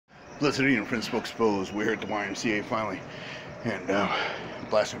Blessed evening, friends, folks, foes. We're here at the YMCA finally, and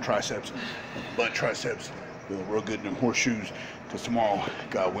blasting triceps, butt triceps, feeling real good in them horseshoes. Because tomorrow,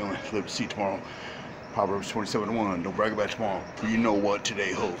 God willing, live to see tomorrow. Proverbs 27:1. Don't brag about tomorrow, for you know what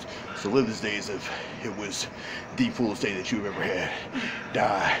today holds. So live this day as if it was the fullest day that you've ever had.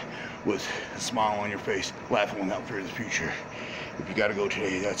 Die with a smile on your face, laughing without fear of the future. If you got to go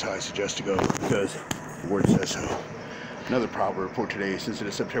today, that's how I suggest to go, because the word says so. Another proverb for today, since it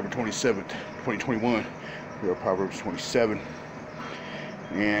is September 27th, 2021, we are Proverbs 27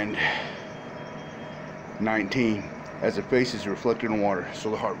 and 19. As the face is reflected in water, so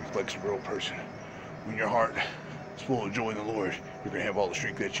the heart reflects a real person. When your heart is full of joy in the Lord, you're going to have all the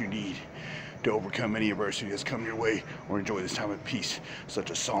strength that you need to overcome any adversity that's come your way, or enjoy this time of peace,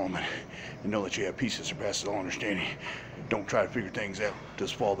 such as Solomon. And know that you have peace that surpasses all understanding. Don't try to figure things out.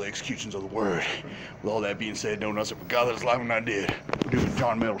 Just follow the executions of the word. With all that being said, know nothing but God that is alive and not dead. We're doing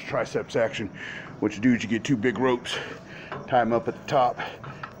John Meadows Tri-Ceps action. What you do is you get two big ropes, tie them up at the top.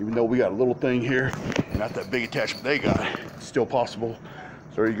 Even though we got a little thing here, not that big attachment they got, it's still possible.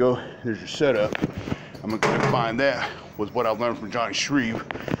 So there you go. Here's your setup. I'm going to combine that with what I've learned from Johnny Shreve.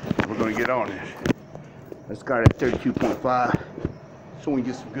 We're going to get on it. Let's start at 32.5 so we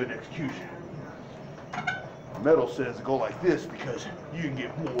can get some good execution. Metal says to go like this because you can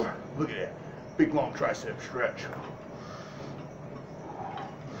get more. Look at that. Big long tricep stretch.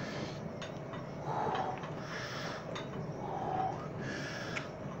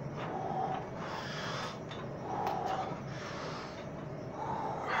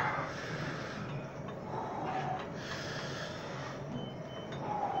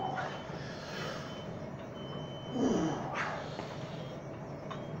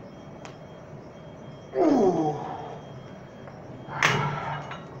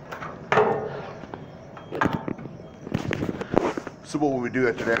 So what will we do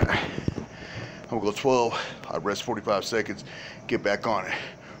after that? I'm gonna go 12, I rest 45 seconds, get back on it.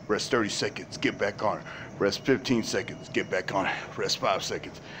 Rest 30 seconds, get back on it. Rest 15 seconds, get back on it. Rest 5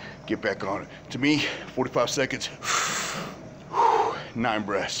 seconds, get back on it. To me, 45 seconds, 9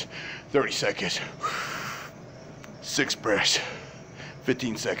 breaths. 30 seconds, 6 breaths.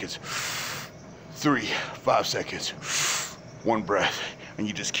 15 seconds, 3, 5 seconds, 1 breath. And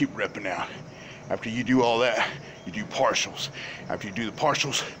you just keep repping out. After you do all that, you do partials. After you do the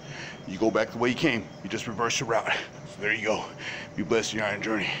partials, you go back the way you came. You just reverse the route. So there you go. Be blessed in your iron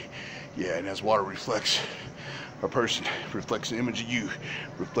journey. Yeah, and as water reflects a person, reflects an image of you,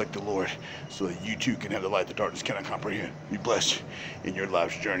 reflect the Lord, so that you too can have the light that darkness cannot comprehend. Be blessed in your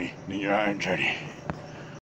life's journey, in your iron journey.